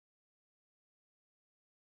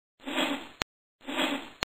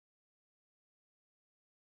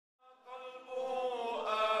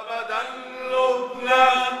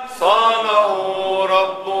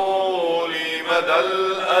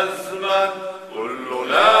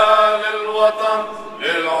للوطن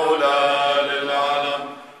للعلا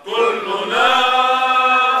للعلم كلنا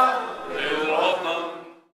للوطن.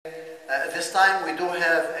 This time we do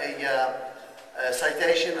have a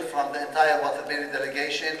citation from the entire Waterbury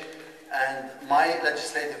delegation, and my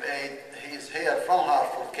legislative aide, he is here from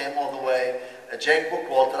Hartford, came all the way, Jake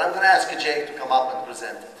Bookwalter. I'm going to ask Jake to come up and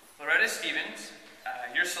present it. Loretta Stevens,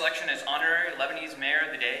 your selection as Honorary Lebanese Mayor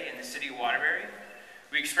of the Day in the City of Waterbury.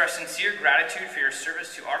 We express sincere gratitude for your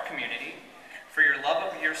service to our community, for your love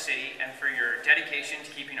of your city, and for your dedication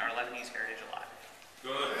to keeping our Lebanese heritage alive.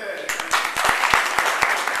 Good.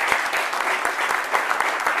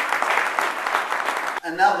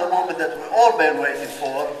 And now the moment that we've all been waiting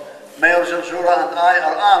for, Mayor Jarjoura and I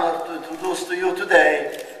are honored to introduce to you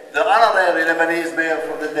today the Honorary Lebanese Mayor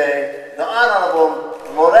for the day, the Honorable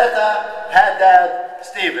Loretta Haddad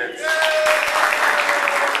Stevens.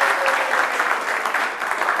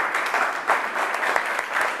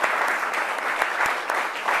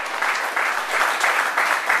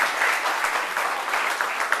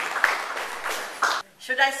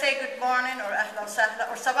 Should I say good morning or ahlan sahla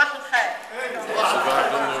or sabah al-khair?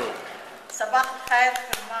 Sabah al-khair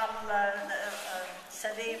Kamal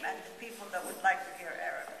Salim and the people that would like to hear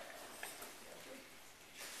Arabic.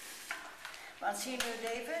 Monsignor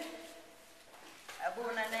David,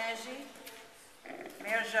 Abuna Naji,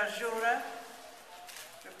 Mayor Jarjoura,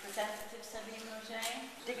 Representative Salim Noujaim,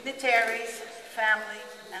 dignitaries, family,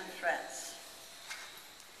 and friends.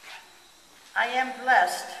 I am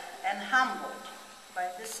blessed and humbled by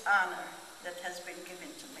this honor that has been given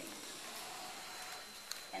to me.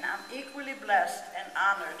 And I'm equally blessed and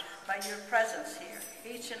honored by your presence here,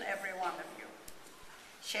 each and every one of you,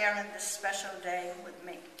 sharing this special day with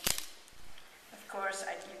me. Of course,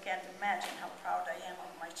 you can't imagine how proud I am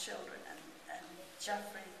of my children, and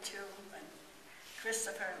Jeffrey too, and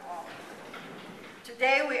Christopher and all.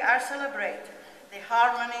 Today we are celebrating the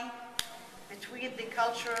harmony between the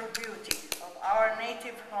cultural beauty of our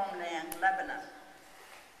native homeland, Lebanon,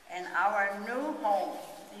 and our new home,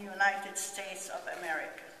 the United States of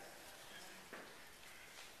America.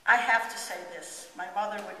 I have to say this. My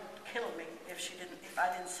mother would kill me if I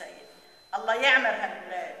didn't say it. Allah ya'mar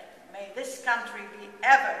hal-bilad. May this country be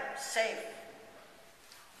ever safe.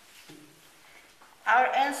 Our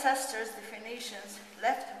ancestors, the Phoenicians,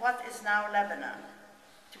 left what is now Lebanon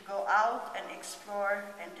to go out and explore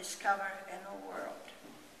and discover a new world.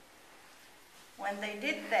 When they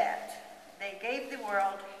did that, they gave the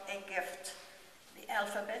world a gift: the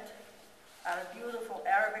alphabet, our beautiful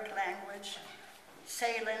Arabic language,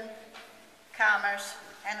 sailing, commerce,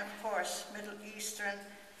 and of course, Middle Eastern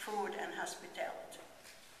food and hospitality.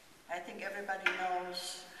 I think everybody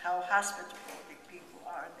knows how hospitable the people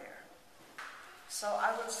are there. So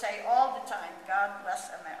I will say all the time, God bless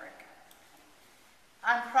America.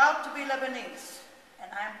 I'm proud to be Lebanese, and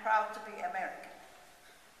I'm proud to be American.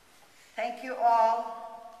 Thank you all.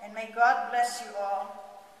 And may God bless you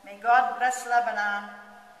all. May God bless Lebanon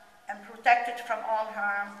and protect it from all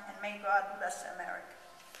harm. And may God bless America.